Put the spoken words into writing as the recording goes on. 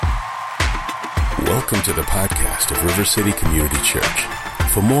Welcome to the podcast of River City Community Church.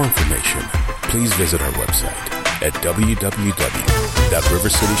 For more information, please visit our website at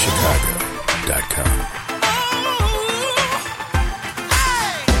www.rivercitychicago.com.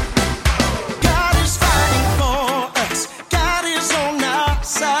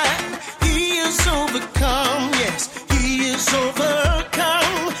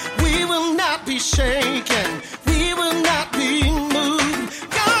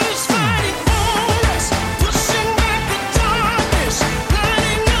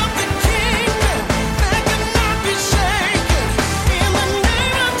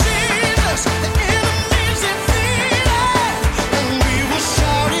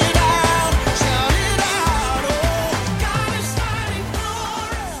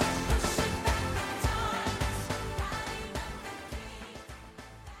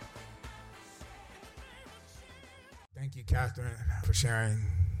 Thank you, Catherine, for sharing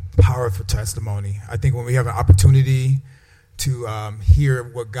powerful testimony. I think when we have an opportunity to hear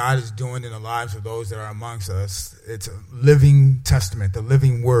what God is doing in the lives of those that are amongst us, it's a living testament, the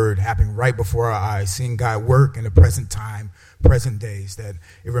living word happening right before our eyes, seeing God work in the present time, present days, that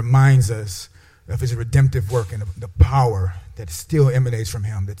it reminds us of his redemptive work and the power that still emanates from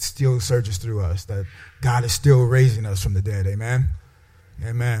him, that still surges through us, that God is still raising us from the dead. Amen?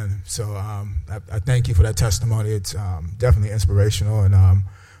 Amen. So I thank you for that testimony. It's definitely inspirational, and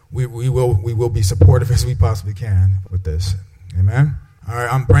we will be supportive as we possibly can with this. Amen. All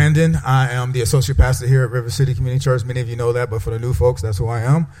right, I'm Brandon. I am the associate pastor here at River City Community Church. Many of you know that, but for the new folks, that's who I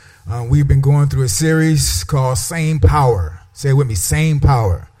am. We've been going through a series called Same Power. Say it with me, Same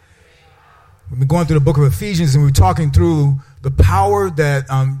Power. We've been going through the book of Ephesians, and we're talking through the power that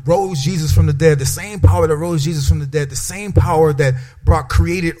rose Jesus from the dead, the same power that rose Jesus from the dead, the same power that brought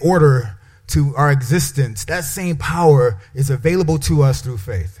created order to our existence. That same power is available to us through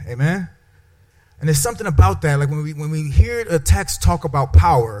faith. Amen? And there's something about that. Like when we hear a text talk about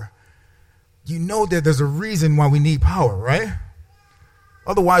power, you know that there's a reason why we need power, right?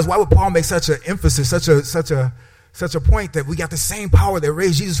 Otherwise, why would Paul make such an emphasis, such a point that we got the same power that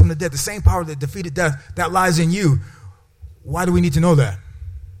raised Jesus from the dead, the same power that defeated death, that lies in you? Why do we need to know that?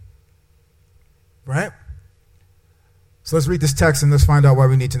 Right? So let's read this text and let's find out why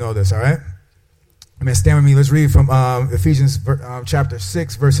we need to know this, all right? Stand with me. Let's read from Ephesians chapter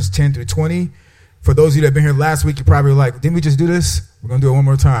 6, verses 10 through 20. For those of you that have been here last week, you're probably like, didn't we just do this? We're going to do it one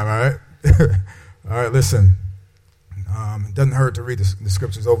more time, all right? All right, listen. It doesn't hurt to read the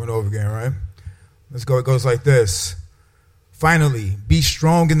scriptures over and over again, right? Let's go. It goes like this. Finally, be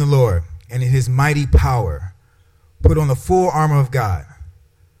strong in the Lord and in his mighty power. Put on the full armor of God,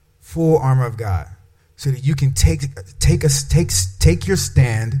 so that you can take your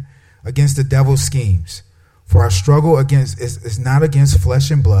stand against the devil's schemes. For our struggle is not against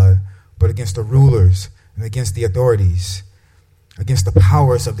flesh and blood, but against the rulers and against the authorities, against the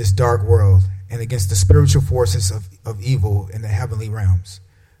powers of this dark world, and against the spiritual forces of evil in the heavenly realms.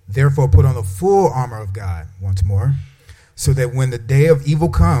 Therefore, put on the full armor of God once more, so that when the day of evil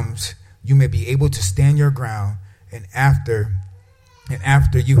comes, you may be able to stand your ground. And after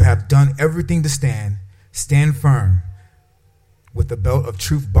you have done everything to stand firm, with the belt of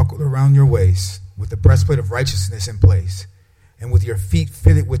truth buckled around your waist, with the breastplate of righteousness in place, and with your feet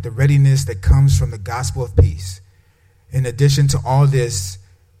fitted with the readiness that comes from the gospel of peace. In addition to all this,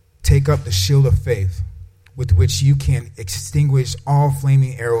 take up the shield of faith, with which you can extinguish all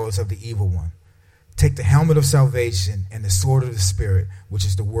flaming arrows of the evil one. Take the helmet of salvation and the sword of the Spirit, which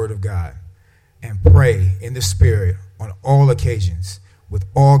is the word of God. And pray in the Spirit on all occasions with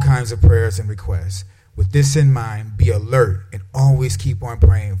all kinds of prayers and requests. With this in mind, be alert and always keep on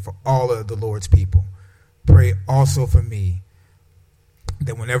praying for all of the Lord's people. Pray also for me,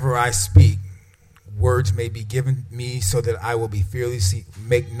 that whenever I speak, words may be given me so that I will be fearlessly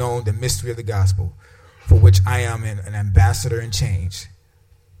make known the mystery of the gospel, for which I am an ambassador in chains.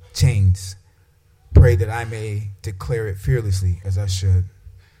 Pray that I may declare it fearlessly as I should.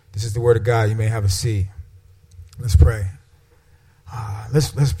 This is the word of God. You may have a seat. Let's pray.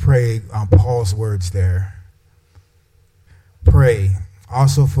 Let's pray on Paul's words there. Pray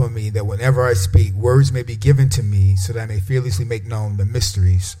also for me that whenever I speak, words may be given to me so that I may fearlessly make known the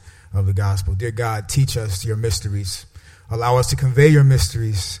mysteries of the gospel. Dear God, teach us your mysteries. Allow us to convey your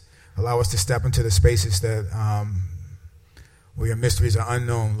mysteries. Allow us to step into the spaces that where your mysteries are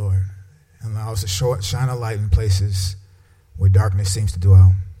unknown, Lord. And allow us to shine a light in places where darkness seems to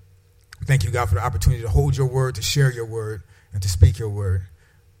dwell. Thank you, God, for the opportunity to hold your word, to share your word, and to speak your word.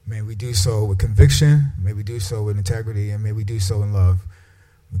 May we do so with conviction. May we do so with integrity. And may we do so in love.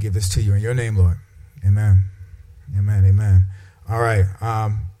 We give this to you in your name, Lord. Amen. Amen. Amen. All right.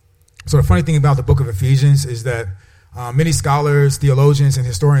 So the funny thing about the book of Ephesians is that many scholars, theologians, and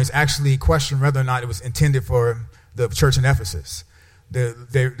historians actually question whether or not it was intended for the church in Ephesus.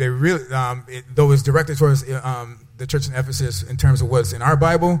 They really, though it's directed towards the church in Ephesus in terms of what's in our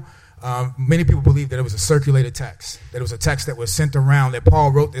Bible, many people believe that it was a circulated text, that it was a text that was sent around, that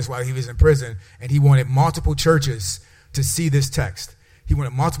Paul wrote this while he was in prison, and he wanted multiple churches to see this text. He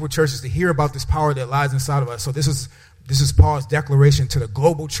wanted multiple churches to hear about this power that lies inside of us. So this is Paul's declaration to the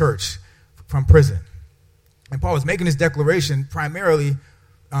global church from prison. And Paul is making this declaration primarily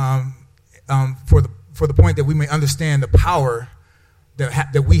for the point that we may understand the power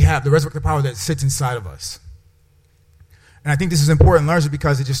that we have, the resurrected power that sits inside of us. And I think this is important largely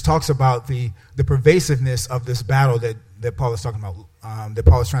because it just talks about the pervasiveness of this battle that Paul is talking about, that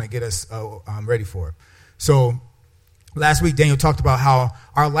Paul is trying to get us ready for. So last week, Daniel talked about how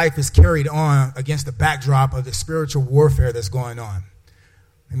our life is carried on against the backdrop of the spiritual warfare that's going on.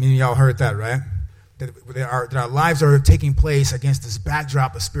 I mean, y'all heard that, right? That our lives are taking place against this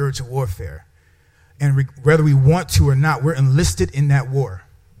backdrop of spiritual warfare. And whether we want to or not, we're enlisted in that war.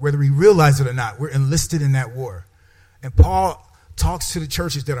 Whether we realize it or not, we're enlisted in that war. And Paul talks to the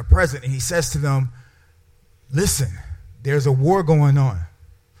churches that are present, and he says to them, listen, there's a war going on.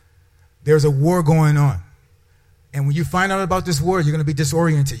 There's a war going on. And when you find out about this war, you're going to be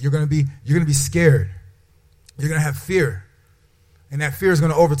disoriented. You're going to be scared. You're going to have fear. And that fear is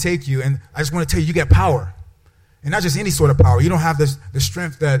going to overtake you. And I just want to tell you, you get power. And not just any sort of power. You don't have the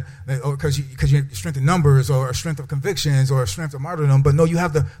strength because you have strength in numbers or a strength of convictions or a strength of martyrdom. But no, you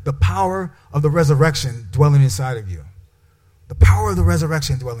have the power of the resurrection dwelling inside of you. The power of the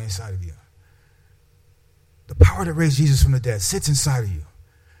resurrection dwelling inside of you. The power that raised Jesus from the dead sits inside of you.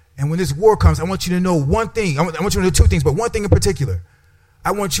 And when this war comes, I want you to know one thing. I want you to know two things, but one thing in particular.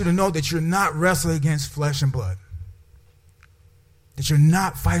 I want you to know that you're not wrestling against flesh and blood. That you're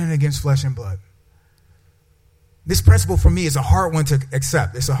not fighting against flesh and blood. This principle for me is a hard one to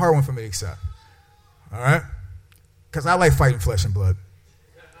accept. It's a hard one for me to accept. All right? Because I like fighting flesh and blood.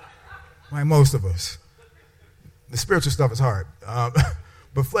 Like most of us. The spiritual stuff is hard.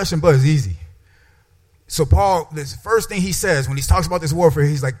 But flesh and blood is easy. So Paul, the first thing he says when he talks about this warfare,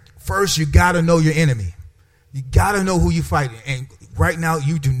 he's like, first you got to know your enemy. You got to know who you're fighting. And right now,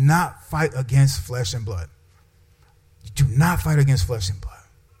 you do not fight against flesh and blood. You do not fight against flesh and blood.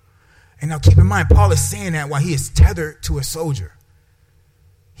 And now keep in mind, Paul is saying that while he is tethered to a soldier.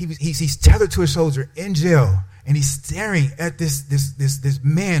 He's tethered to a soldier in jail, and he's staring at this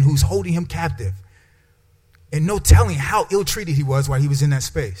man who's holding him captive. And no telling how ill-treated he was while he was in that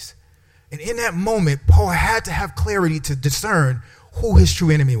space. And in that moment, Paul had to have clarity to discern who his true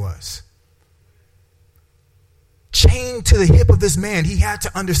enemy was. Chained to the hip of this man, he had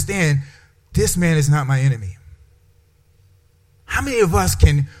to understand, this man is not my enemy. How many of us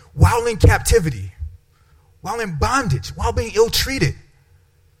can, while in captivity, while in bondage, while being ill-treated,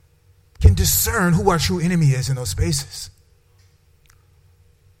 can discern who our true enemy is in those spaces?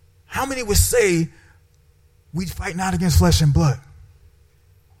 How many would say, we fight not against flesh and blood?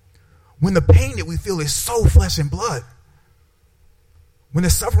 When the pain that we feel is so flesh and blood. When the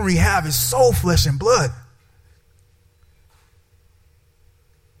suffering we have is so flesh and blood.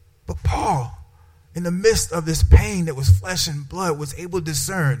 But Paul, in the midst of this pain that was flesh and blood, was able to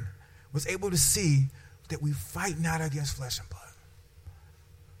discern, was able to see that we fight not against flesh and blood.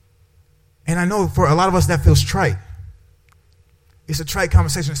 And I know for a lot of us that feels trite. It's a trite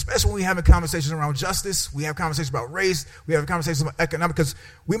conversation, especially when we have conversations around justice. We have conversations about race. We have conversations about economic, because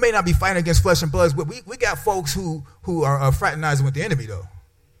we may not be fighting against flesh and blood, but we got folks who are fraternizing with the enemy, though.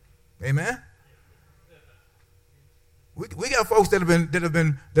 Amen. We got folks that have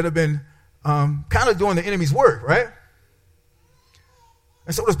been kind of doing the enemy's work, right?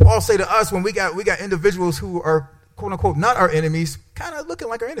 And so does Paul say to us when we got individuals who are quote unquote not our enemies, kind of looking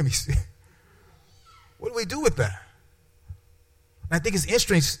like our enemies. What do we do with that? And I think it's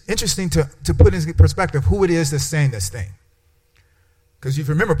interesting to put in perspective who it is that's saying this thing. Because if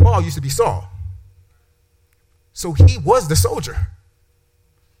you remember, Paul used to be Saul. So he was the soldier.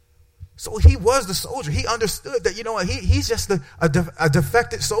 He understood that, you know what, he's just a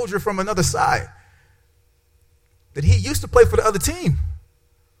defected soldier from another side. That he used to play for the other team.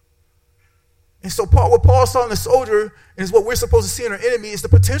 And so what Paul saw in the soldier is what we're supposed to see in our enemy is the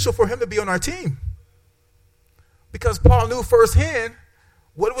potential for him to be on our team. Because Paul knew firsthand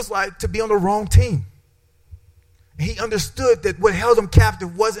what it was like to be on the wrong team. And he understood that what held him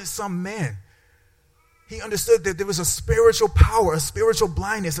captive wasn't some man. He understood that there was a spiritual power, a spiritual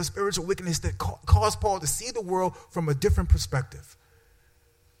blindness, a spiritual wickedness that caused Paul to see the world from a different perspective.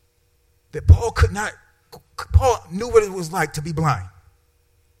 That Paul knew what it was like to be blind.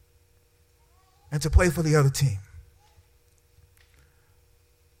 and to play for the other team.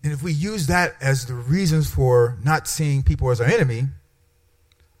 And if we use that as the reasons for not seeing people as our enemy,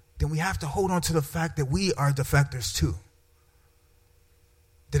 then we have to hold on to the fact that we are defectors too.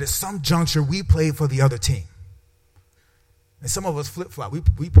 That at some juncture we play for the other team. And some of us flip-flop.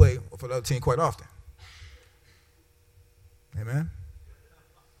 We play for the other team quite often. Amen?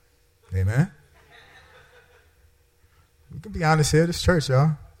 Amen? We can be honest here. This church,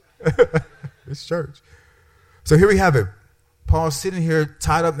 y'all. This church. So here we have it. Paul's sitting here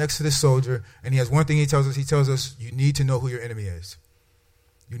tied up next to this soldier, and he has one thing he tells us. He tells us, you need to know who your enemy is.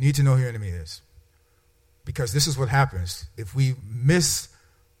 You need to know who your enemy is. Because this is what happens. If we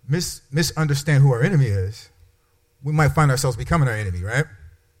misunderstand who our enemy is, we might find ourselves becoming our enemy, right?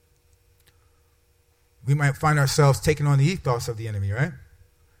 We might find ourselves taking on the ethos of the enemy, right?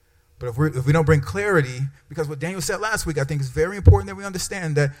 But if we don't bring clarity, because what Daniel said last week, I think is very important that we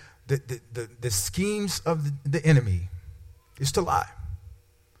understand that the schemes of the enemy is to lie.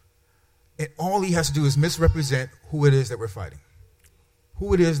 And all he has to do is misrepresent who it is that we're fighting,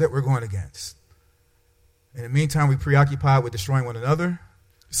 who it is that we're going against. In the meantime, we preoccupied with destroying one another.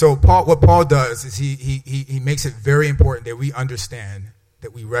 So what Paul does is he makes it very important that we understand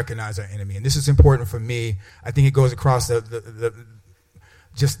that we recognize our enemy. And this is important for me. I think it goes across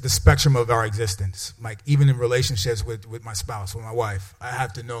just the spectrum of our existence. Like even in relationships with my spouse, with my wife, I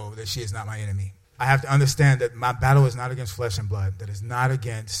have to know that she is not my enemy. I have to understand that my battle is not against flesh and blood, that is not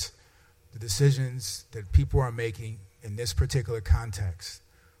against the decisions that people are making in this particular context.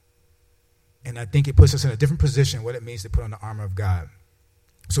 And I think it puts us in a different position what it means to put on the armor of God.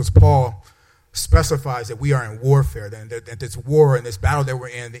 So as Paul specifies that we are in warfare, that this war and this battle that we're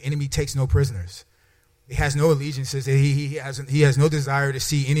in, the enemy takes no prisoners. He has no allegiances. He has no desire to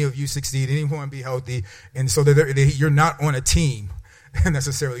see any of you succeed, anyone be healthy. And so that you're not on a team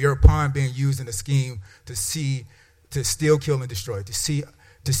necessarily. You're a pawn being used in a scheme to steal, kill, and destroy, to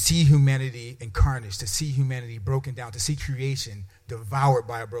see humanity in carnage, to see humanity broken down, to see creation devoured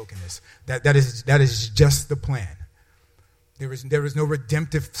by a brokenness. That is just the plan. There is no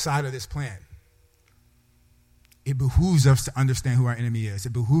redemptive side of this plan. It behooves us to understand who our enemy is.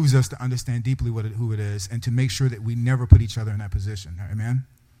 It behooves us to understand deeply who it is and to make sure that we never put each other in that position. Amen?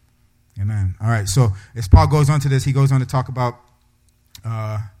 Amen. All right, so as Paul goes on to this, he goes on to talk about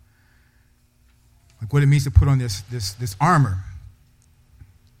like what it means to put on this armor.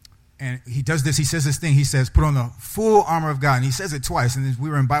 And he does this, he says this thing, he says, put on the full armor of God. And he says it twice. And as we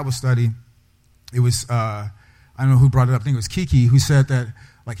were in Bible study, it was, I don't know who brought it up, I think it was Kiki, who said that,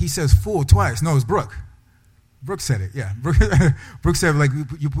 like he says full twice. No, it was Brooke. Brooke said it, yeah. Brooke said, like,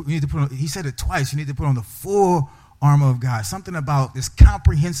 you need to put on, he said it twice, you need to put on the full armor of God. Something about this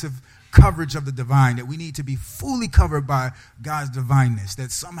comprehensive coverage of the divine, that we need to be fully covered by God's divineness,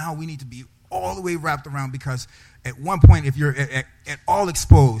 that somehow we need to be all the way wrapped around, because at one point, if you're at all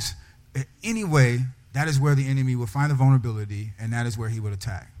exposed, in any way, that is where the enemy will find the vulnerability, and that is where he would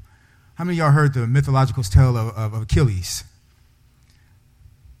attack. How many of y'all heard the mythological tale of Achilles?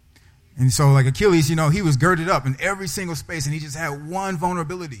 And so, like Achilles, he was girded up in every single space, and he just had one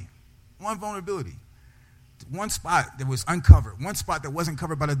vulnerability. One spot that was uncovered, one spot that wasn't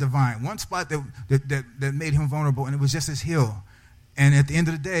covered by the divine, one spot that made him vulnerable, and it was just his heel. And at the end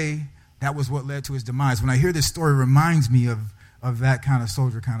of the day, that was what led to his demise. When I hear this story, it reminds me of that kind of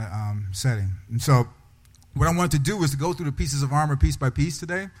soldier kind of setting. And so what I wanted to do was to go through the pieces of armor piece by piece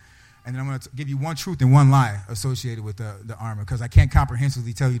today. And then I'm going to give you one truth and one lie associated with the armor, because I can't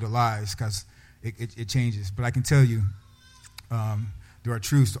comprehensively tell you the lies because it changes. But I can tell you there are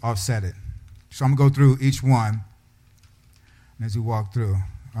truths to offset it. So I'm going to go through each one as we walk through.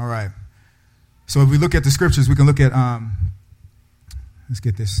 All right. So if we look at the scriptures, we can look at, let's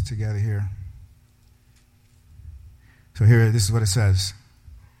get this together here. So here, this is what it says.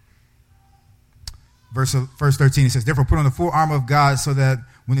 Verse 13, it says, therefore put on the full armor of God so that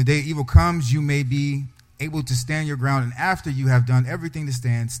when the day of evil comes, you may be able to stand your ground. And after you have done everything to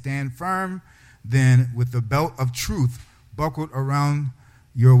stand firm, then with the belt of truth buckled around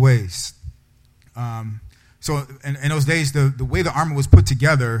your waist. So in those days, the way the armor was put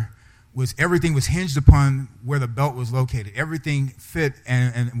together was everything was hinged upon where the belt was located. Everything fit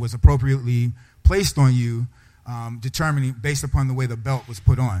and was appropriately placed on you, determining based upon the way the belt was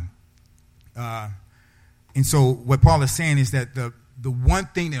put on. And so what Paul is saying is that the one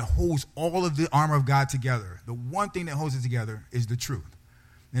thing that holds all of the armor of God together, the one thing that holds it together is the truth.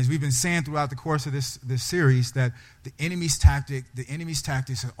 And as we've been saying throughout the course of this series, that the enemy's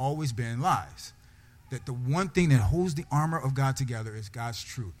tactics have always been lies. That the one thing that holds the armor of God together is God's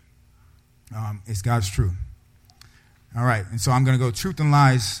truth. It's God's truth. All right, and so I'm going to go truth and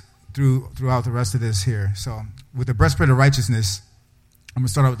lies throughout the rest of this here. So with the breastplate of righteousness, I'm going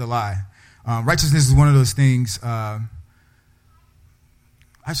to start out with the lie. Righteousness is one of those things. I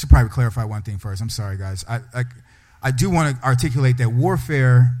should probably clarify one thing first. I'm sorry, guys. I do want to articulate that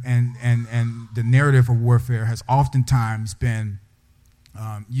warfare and the narrative of warfare has oftentimes been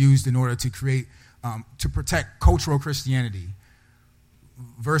used in order to create, to protect cultural Christianity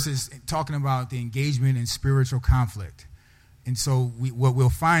versus talking about the engagement in spiritual conflict. And so what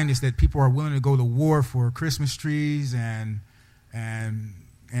we'll find is that people are willing to go to war for Christmas trees and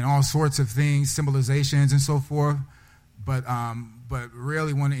all sorts of things, symbolizations and so forth, but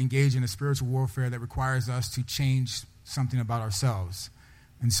rarely want to engage in a spiritual warfare that requires us to change something about ourselves.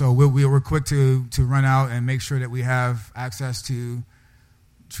 And so we're quick to run out and make sure that we have access to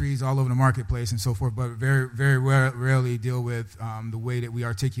trees all over the marketplace and so forth, but very, very rarely deal with the way that we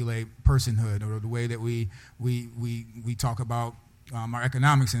articulate personhood or the way that we talk about our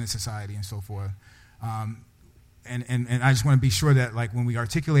economics in the society and so forth. And I just want to be sure that, like, when we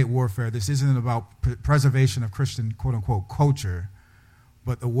articulate warfare, this isn't about preservation of Christian quote-unquote culture,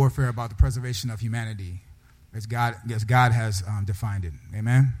 but the warfare about the preservation of humanity as God has defined it.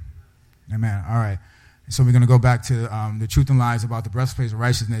 Amen? Amen. All right. So we're going to go back to the truth and lies about the breastplate of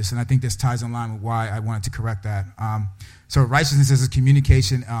righteousness, and I think this ties in line with why I wanted to correct that. So righteousness is a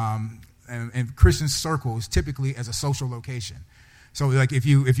communication in Christian circles, typically as a social location. So, like, if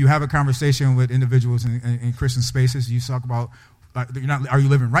you have a conversation with individuals in Christian spaces, you talk about, are you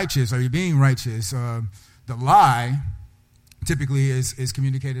living righteous? Are you being righteous? The lie typically is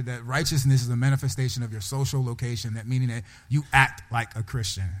communicated that righteousness is a manifestation of your social location, that meaning that you act like a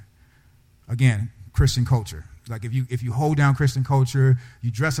Christian. Again, Christian culture. Like, if you hold down Christian culture,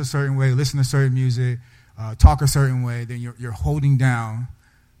 you dress a certain way, listen to certain music, talk a certain way, then you're holding down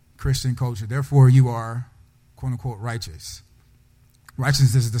Christian culture. Therefore, you are, quote unquote, righteous.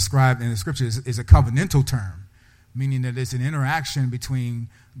 Righteousness is described in the scriptures is a covenantal term, meaning that it's an interaction between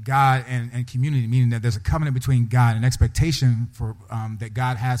God and community, meaning that there's a covenant between God and expectation for that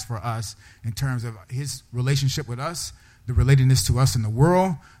God has for us in terms of his relationship with us, the relatedness to us in the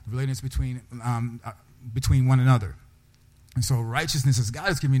world, the relatedness between one another. And so righteousness, as God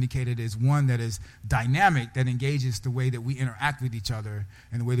has communicated, is one that is dynamic, that engages the way that we interact with each other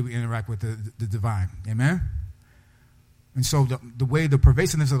and the way that we interact with the divine. Amen? And so the way the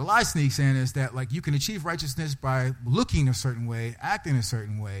pervasiveness of the lie sneaks in is that, like, you can achieve righteousness by looking a certain way, acting a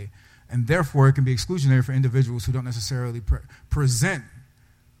certain way, and therefore it can be exclusionary for individuals who don't necessarily present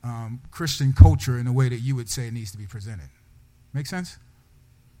Christian culture in a way that you would say it needs to be presented. Make sense?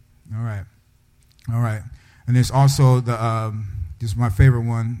 All right. And there's also this is my favorite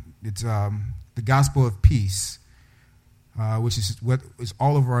one. It's the gospel of peace, which is what is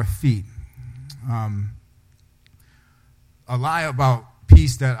all over our feet. A lie about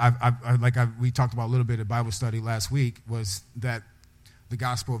peace that we talked about a little bit at Bible study last week was that the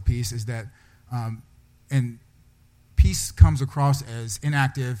gospel of peace is that, and peace comes across as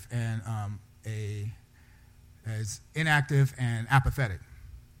inactive and apathetic.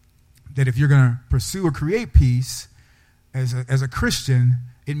 That if you're going to pursue or create peace as a Christian,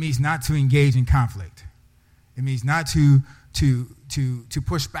 it means not to engage in conflict. It means not to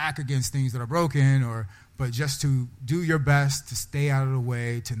push back against things that are broken, but just to do your best to stay out of the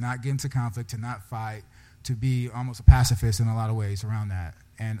way, to not get into conflict, to not fight, to be almost a pacifist in a lot of ways around that.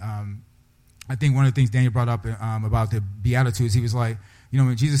 And I think one of the things Daniel brought up about the Beatitudes, he was like,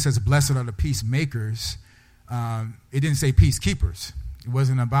 when Jesus says, blessed are the peacemakers, it didn't say peacekeepers. It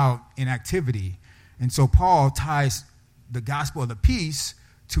wasn't about inactivity. And so Paul ties the gospel of the peace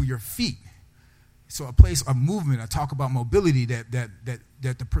to your feet. So a place of movement, I talk about mobility, that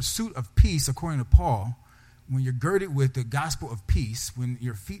the pursuit of peace, according to Paul, when you're girded with the gospel of peace, when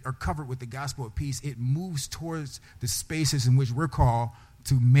your feet are covered with the gospel of peace, it moves towards the spaces in which we're called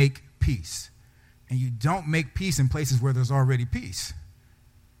to make peace. And you don't make peace in places where there's already peace.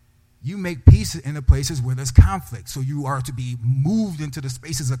 You make peace in the places where there's conflict. So you are to be moved into the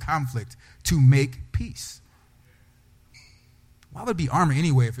spaces of conflict to make peace. Why would it be armor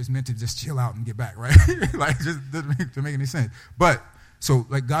anyway if it's meant to just chill out and get back, right? Like, it just doesn't make any sense. But, so,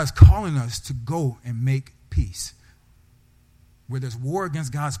 like, God's calling us to go and make peace. Where there's war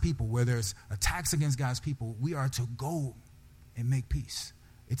against God's people, where there's attacks against God's people, we are to go and make peace.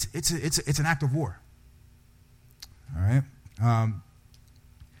 It's an act of war. All right?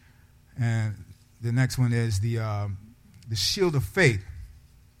 And the next one is the shield of faith.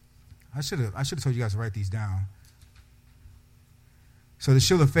 I should have told you guys to write these down. So the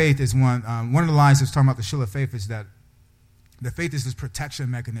shield of faith is one of the lines that's talking about the shield of faith is that the faith is this protection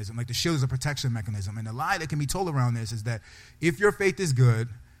mechanism. Like, the shield is a protection mechanism. And the lie that can be told around this is that if your faith is good,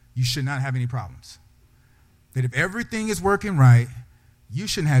 you should not have any problems. That if everything is working right, you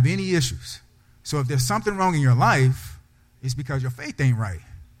shouldn't have any issues. So if there's something wrong in your life, it's because your faith ain't right.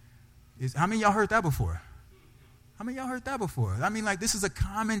 How many of y'all heard that before? How many of y'all heard that before? I mean, like, this is a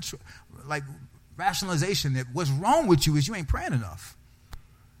common, rationalization that what's wrong with you is you ain't praying enough.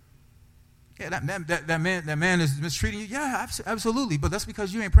 Yeah, that man is mistreating you. Yeah, absolutely. But that's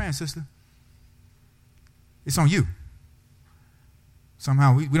because you ain't praying, sister. It's on you.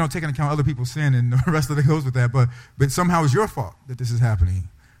 Somehow, we don't take into account other people's sin, and the rest of it goes with that. But somehow it's your fault that this is happening.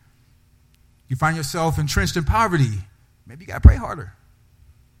 You find yourself entrenched in poverty. Maybe you got to pray harder.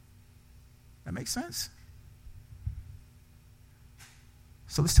 That makes sense?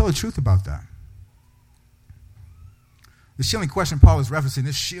 So let's tell the truth about that. The shield in question Paul is referencing,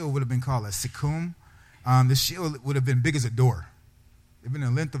 this shield would have been called a sikkum. This shield would have been big as a door. It would have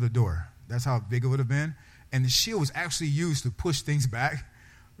been the length of the door. That's how big it would have been. And the shield was actually used to push things back.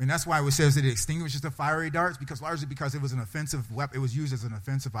 And that's why it says that it extinguishes the fiery darts, largely because it was an offensive weapon. It was used as an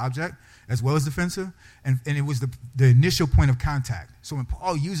offensive object as well as defensive. And it was the initial point of contact. So when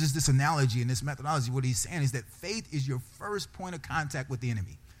Paul uses this analogy and this methodology, what he's saying is that faith is your first point of contact with the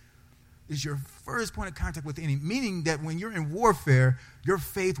enemy. Is your first point of contact with the enemy, meaning that when you're in warfare, your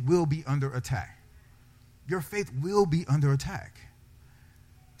faith will be under attack. Your faith will be under attack.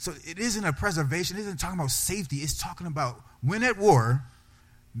 So it isn't a preservation. It isn't talking about safety. It's talking about when at war,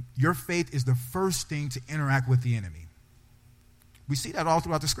 your faith is the first thing to interact with the enemy. We see that all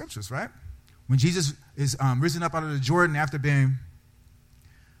throughout the scriptures, right? When Jesus is risen up out of the Jordan after being,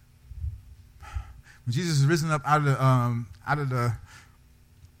 when Jesus is risen up out of the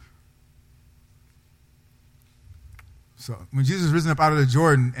So when Jesus is risen up out of the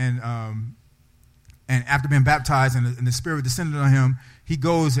Jordan and after being baptized and the Spirit descended on him, he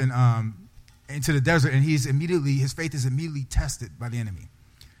goes into the desert and his faith is immediately tested by the enemy.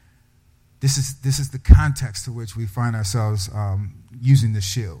 This is the context to which we find ourselves using the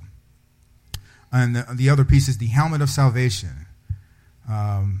shield. And the other piece is the helmet of salvation.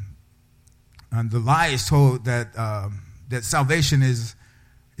 And the lie is told that salvation is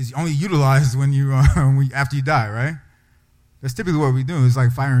only utilized when you after you die, right? That's typically what we do. It's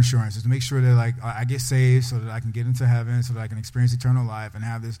like fire insurance, is to make sure that I get saved so that I can get into heaven, so that I can experience eternal life and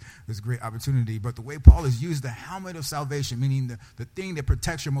have this great opportunity. But the way Paul has used the helmet of salvation, meaning the thing that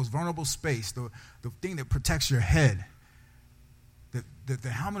protects your most vulnerable space, the thing that protects your head, the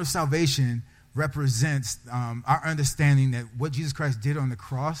helmet of salvation represents our understanding that what Jesus Christ did on the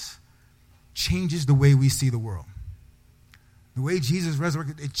cross changes the way we see the world. The way Jesus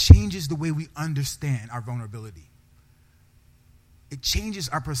resurrected, it changes the way we understand our vulnerability. It changes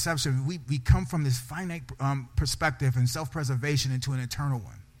our perception. We come from this finite perspective and self-preservation into an eternal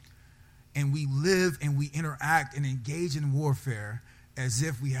one. And we live and we interact and engage in warfare as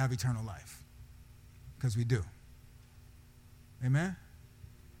if we have eternal life. Because we do. Amen?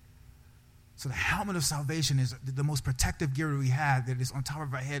 So the helmet of salvation is the most protective gear we have, that is on top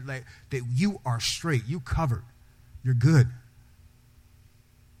of our head, like that you are straight, you covered, you're good.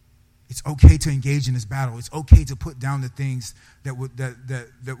 It's okay to engage in this battle. It's okay to put down the things that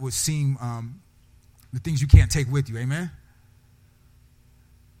would seem the things you can't take with you. Amen.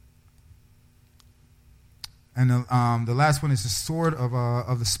 And the last one is the sword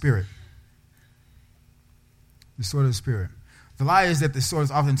of the Spirit. The sword of the Spirit. The lie is that the sword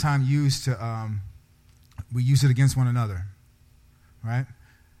is oftentimes used we use it against one another, right?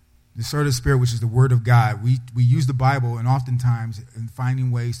 The sword of the Spirit, which is the Word of God. We use the Bible and oftentimes in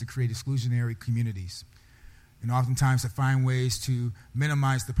finding ways to create exclusionary communities, and oftentimes to find ways to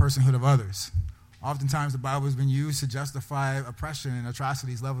minimize the personhood of others. Oftentimes the Bible has been used to justify oppression and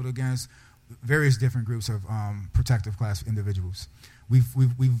atrocities leveled against various different groups of protective class individuals.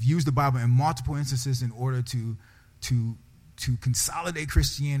 We've used the Bible in multiple instances in order to consolidate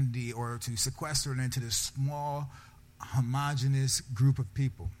Christianity or to sequester it into this small, homogenous group of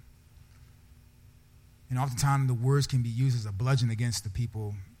people. And oftentimes the words can be used as a bludgeon against the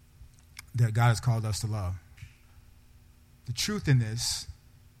people that God has called us to love. The truth in this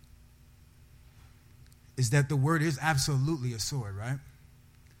is that the word is absolutely a sword, right?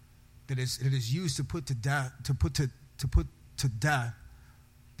 That it is used to put to death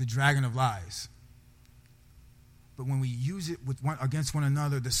the dragon of lies. But when we use it against one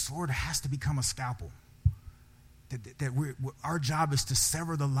another, the sword has to become a scalpel. Our job is to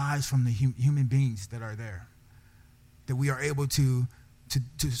sever the lies from the human beings that are there. That we are able to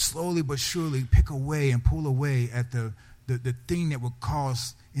slowly but surely pick away and pull away at the thing that will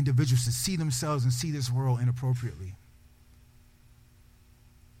cause individuals to see themselves and see this world inappropriately.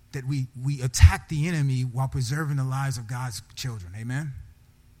 That we attack the enemy while preserving the lives of God's children. Amen?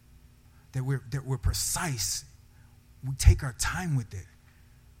 that we're precise. We take our time with it,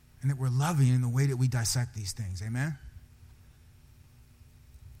 and that we're loving in the way that we dissect these things. Amen?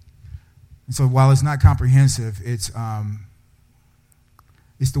 And so while it's not comprehensive, it's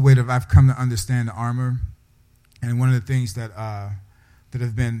the way that I've come to understand the armor. And one of the things that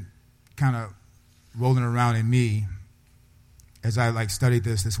have been kind of rolling around in me as I studied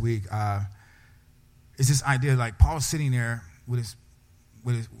this week is this idea, Paul's sitting there with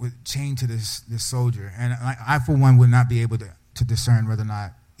chained to this soldier, and I for one would not be able to discern whether or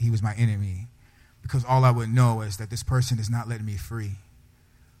not he was my enemy, because all I would know is that this person is not letting me free.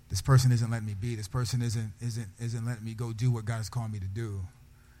 This person isn't letting me be. This person isn't letting me go do what God has called me to do.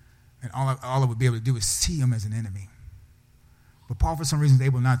 And all I would be able to do is see him as an enemy. But Paul, for some reason,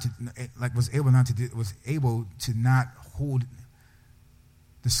 was able to not hold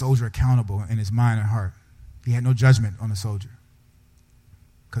the soldier accountable in his mind and heart. He had no judgment on the soldier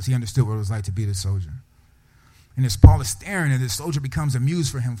because he understood what it was like to be the soldier. And as Paul is staring, and the soldier becomes a muse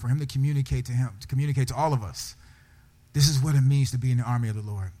for him to communicate to all of us. This is what it means to be in the army of the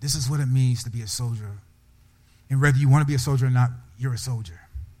Lord. This is what it means to be a soldier. And whether you want to be a soldier or not, you're a soldier.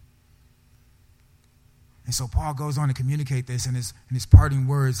 And so Paul goes on to communicate this in his parting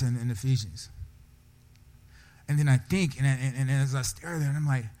words in Ephesians. And then I think, and as I stare there, and I'm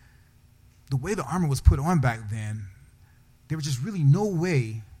like, the way the armor was put on back then, there was just really no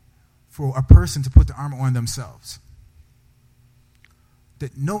way for a person to put the armor on themselves.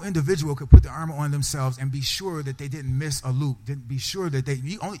 That no individual could put the armor on themselves and be sure that they didn't miss a loop, didn't be sure that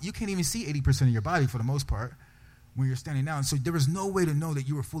you can't even see 80% of your body for the most part when you're standing down. So there was no way to know that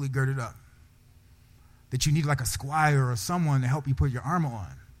you were fully girded up. That you needed a squire or someone to help you put your armor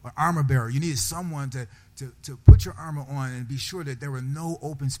on, or armor bearer. You needed someone to put your armor on and be sure that there were no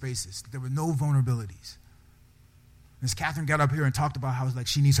open spaces, that there were no vulnerabilities. As Catherine got up here and talked about how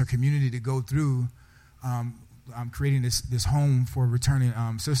she needs her community to go through creating this home for returning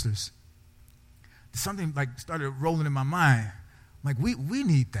sisters, something started rolling in my mind. We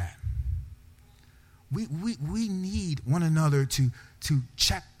need that. We need one another to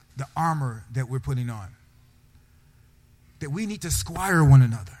check the armor that we're putting on. That we need to squire one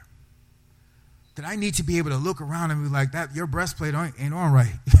another. That I need to be able to look around and be like, "That your breastplate ain't on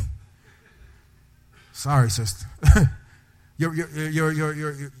right." Sorry, sister. Your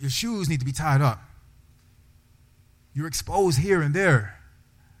shoes need to be tied up. You're exposed here and there.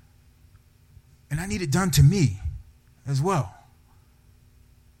 And I need it done to me as well.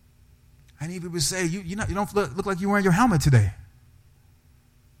 I need people to say, you don't look like you're wearing your helmet today.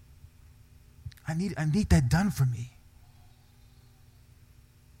 I need that done for me.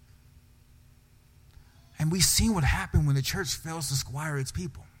 And we've seen what happened when the church fails to squire its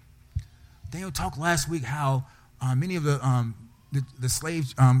people. Daniel talked last week how many of the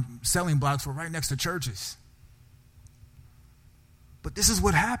slave selling blocks were right next to churches. But this is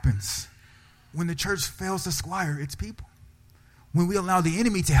what happens when the church fails to squire its people. When we allow the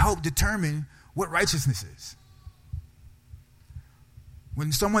enemy to help determine what righteousness is.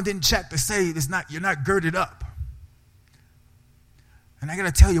 When someone didn't check to say you're not girded up. And I got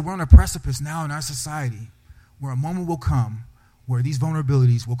to tell you, we're on a precipice now in our society where a moment will come where these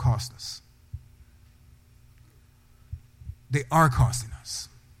vulnerabilities will cost us. They are costing us.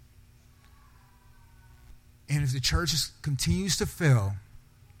 And if the church continues to fail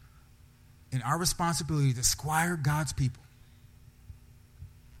in our responsibility to squire God's people,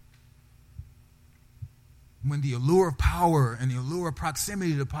 when the allure of power and the allure of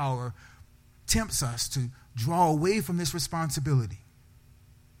proximity to power tempts us to draw away from this responsibility,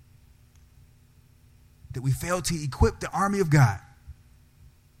 that we fail to equip the army of God,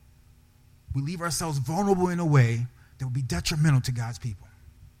 we leave ourselves vulnerable in a way that will be detrimental to God's people.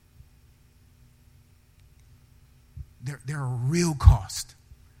 There are real costs.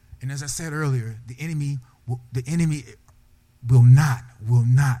 And as I said earlier, the enemy will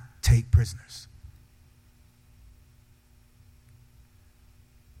not take prisoners.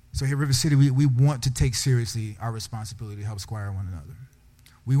 So here at River City, we want to take seriously our responsibility to help squire one another.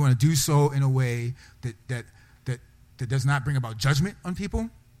 We want to do so in a way that does not bring about judgment on people.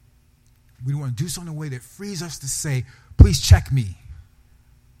 We want to do so in a way that frees us to say, please check me.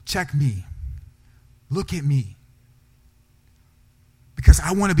 Check me. Look at me. Because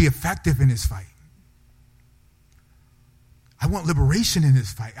I want to be effective in this fight. I want liberation in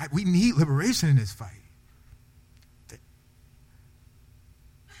this fight. We need liberation in this fight.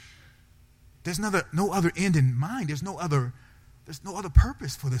 There's no other end in mind. There's no other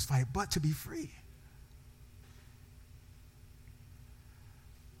purpose for this fight but to be free.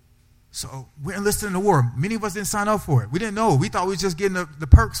 So we're enlisted in the war. Many of us didn't sign up for it. We didn't know. We thought we were just getting the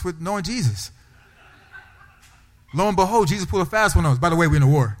perks with knowing Jesus. Lo and behold, Jesus pulled a fast one on us. By the way, we're in a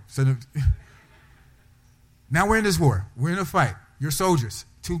war. So now we're in this war. We're in a fight. You're soldiers.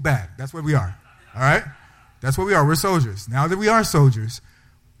 Too bad. That's where we are. All right? That's where we are. We're soldiers. Now that we are soldiers,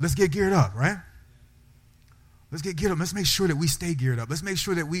 let's get geared up, right? Let's get geared up. Let's make sure that we stay geared up. Let's make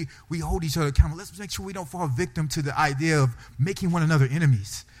sure that we hold each other accountable. Let's make sure we don't fall victim to the idea of making one another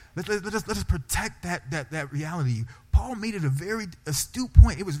enemies. Let us protect that reality. Paul made it a very astute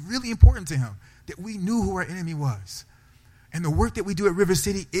point. It was really important to him that we knew who our enemy was. And the work that we do at River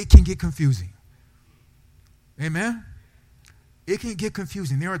City, it can get confusing. Amen? It can get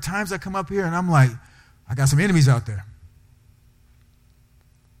confusing. There are times I come up here and I'm like, I got some enemies out there.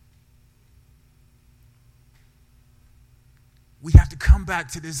 We have to come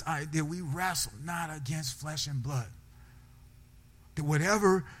back to this idea. We wrestle not against flesh and blood. That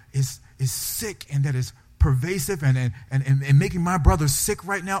whatever is sick and that is pervasive and making my brothers sick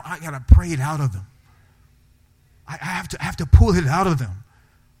right now, I got to pray it out of them. I have to pull it out of them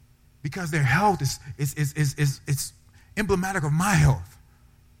because their health is emblematic of my health.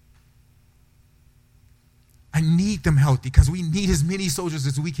 I need them healthy because we need as many soldiers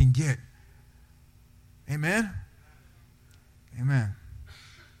as we can get. Amen? Amen.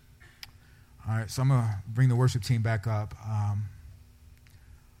 All right, so I'm going to bring the worship team back up.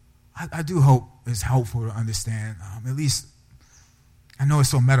 I do hope it's helpful to understand, at least I know it's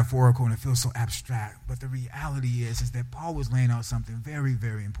so metaphorical and it feels so abstract, but the reality is that Paul was laying out something very,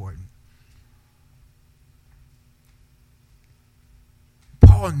 very important.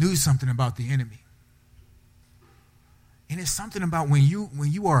 Paul knew something about the enemy. And it's something about when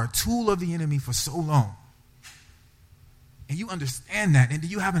you are a tool of the enemy for so long, and you understand that, and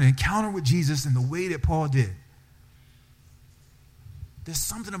you have an encounter with Jesus in the way that Paul did, there's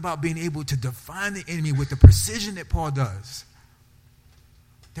something about being able to define the enemy with the precision that Paul does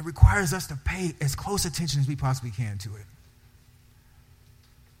that requires us to pay as close attention as we possibly can to it.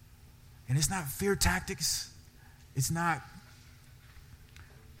 And it's not fear tactics. It's not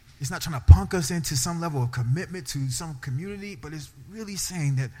trying to punk us into some level of commitment to some community, but it's really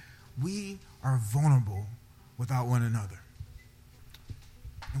saying that we are vulnerable without one another.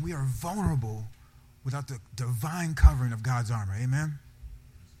 And we are vulnerable without the divine covering of God's armor. Amen?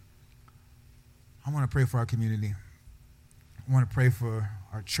 I want to pray for our community. I want to pray for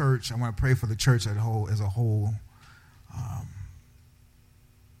our church. I want to pray for the church as a whole. I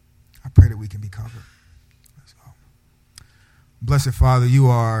pray that we can be covered. Let's go. Blessed Father, you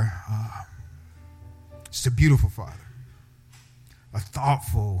are just a beautiful Father, a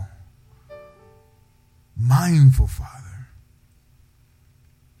thoughtful, mindful Father.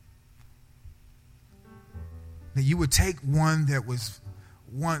 That you would take one that was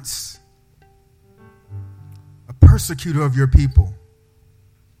once a persecutor of your people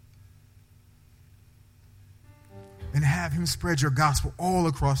and have him spread your gospel all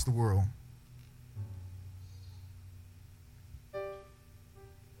across the world. A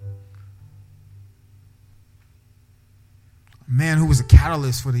man who was a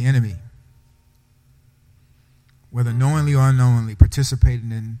catalyst for the enemy, whether knowingly or unknowingly,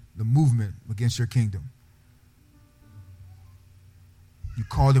 participating in the movement against your kingdom. You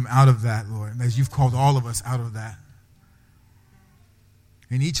called him out of that, Lord, as you've called all of us out of that.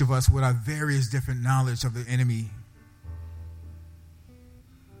 And each of us with our various different knowledge of the enemy,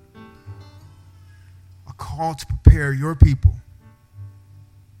 a call to prepare your people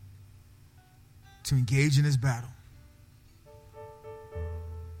to engage in this battle.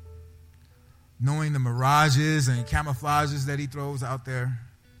 Knowing the mirages and camouflages that he throws out there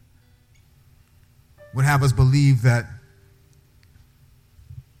would have us believe that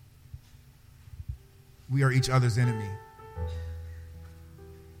we are each other's enemy.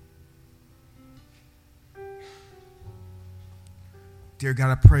 Dear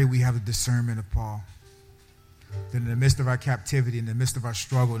God, I pray we have the discernment of Paul. That in the midst of our captivity, in the midst of our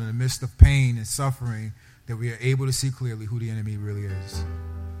struggle, in the midst of pain and suffering, that we are able to see clearly who the enemy really is.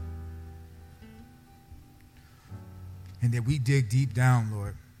 And that we dig deep down,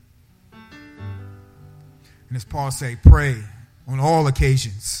 Lord. And as Paul say, pray on all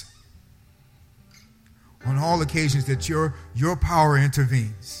occasions. On all occasions that your power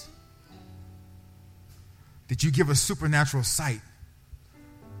intervenes. That you give us supernatural sight.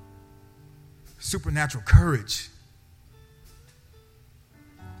 Supernatural courage.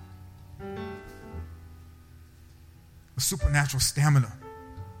 A supernatural stamina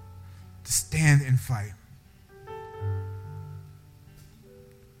to stand and fight.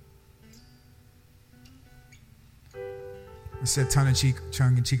 I said tongue in cheek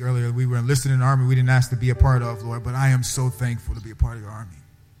earlier, we were enlisted in the army we didn't ask to be a part of, Lord, but I am so thankful to be a part of your army.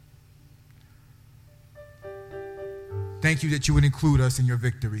 Thank you that you would include us in your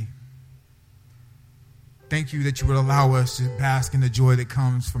victory. Thank you that you would allow us to bask in the joy that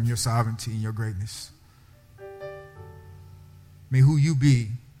comes from your sovereignty and your greatness. May who you be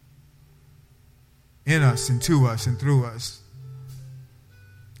in us and to us and through us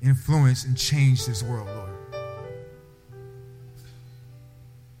influence and change this world, Lord.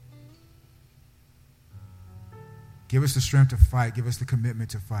 Give us the strength to fight. Give us the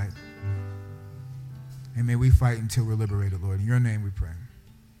commitment to fight. And may we fight until we're liberated, Lord. In your name we pray.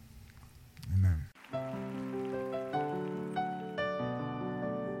 Amen.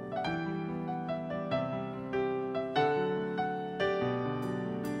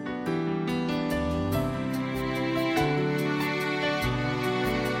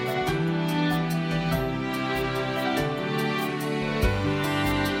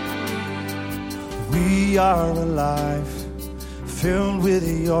 We are alive, filled with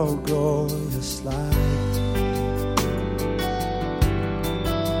your glorious light.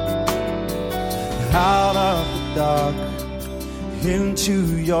 Out of the dark,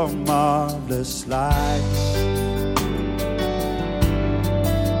 into your marvelous light.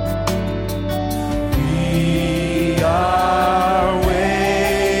 We are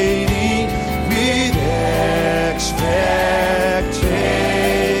waiting with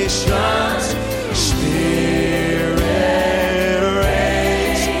expectations. Spirit,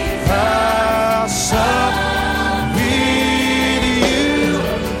 raise us up with you,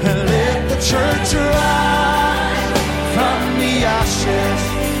 and let the church rise from the ashes,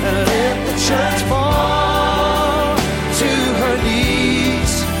 and let the church fall to her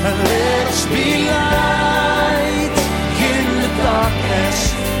knees, and let us be light in the darkness,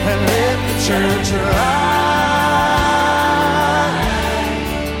 and let the church rise.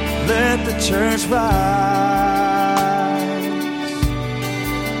 Let the church rise.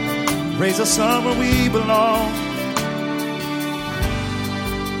 Raise us up where we belong.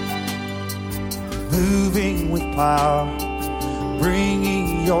 Moving with power,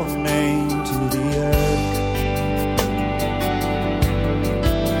 bringing your name to the earth.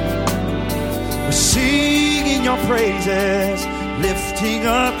 We're singing your praises, lifting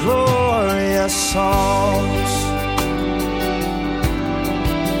up glorious songs.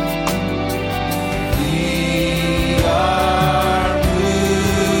 We are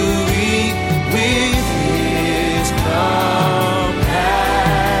moving with his compassion.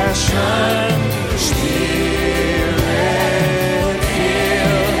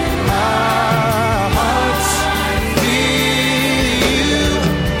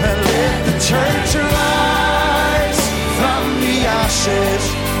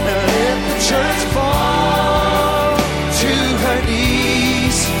 And let the church fall to her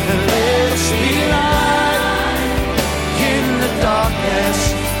knees, and let us be light in the darkness,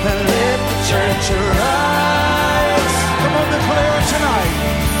 and let the church arise. Come on, declare it tonight.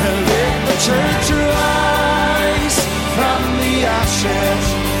 And let the church arise from the ashes,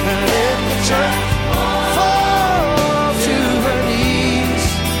 and let the church fall to her knees,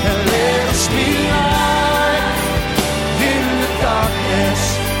 and let us be light in the darkness,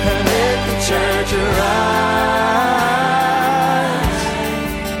 and let the church arise,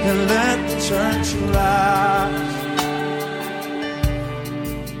 and let the church arise.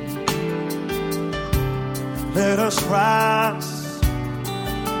 Let us rise,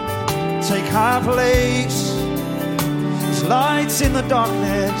 take high place as lights in the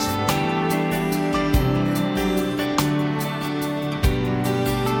darkness.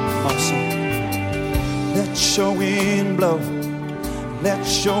 Awesome. Let your wind blow. Let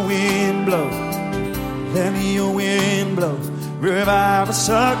your wind blow, let your wind blow. Revive us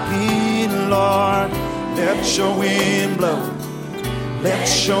again, Lord. Let your wind blow, let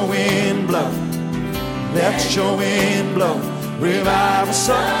your wind blow, let your wind blow. Revive us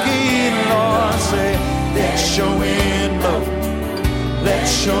again, Lord. Say, let your wind blow, let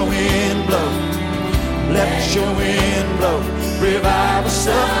your wind blow, let your wind blow. Revive us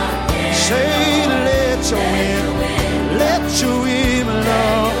again. Say, let your wind blow. Let your wind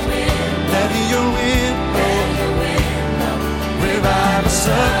blow, let your wind blow, revive us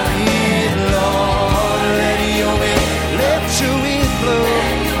again, Lord. Let your wind blow,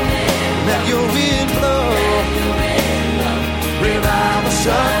 let your wind blow, revive us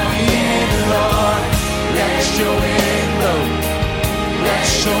again, Lord. Let your wind blow, let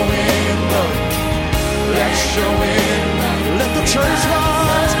your wind blow, let your wind blow. Let the church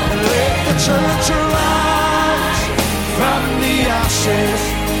rise, let the church rise from the ashes,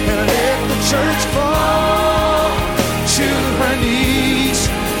 and let the church fall to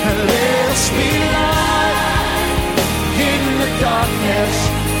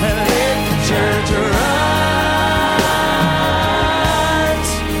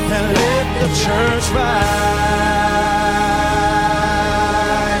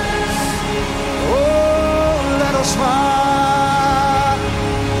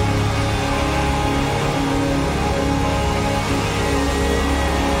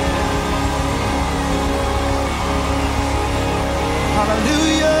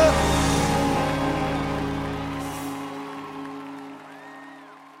hallelujah.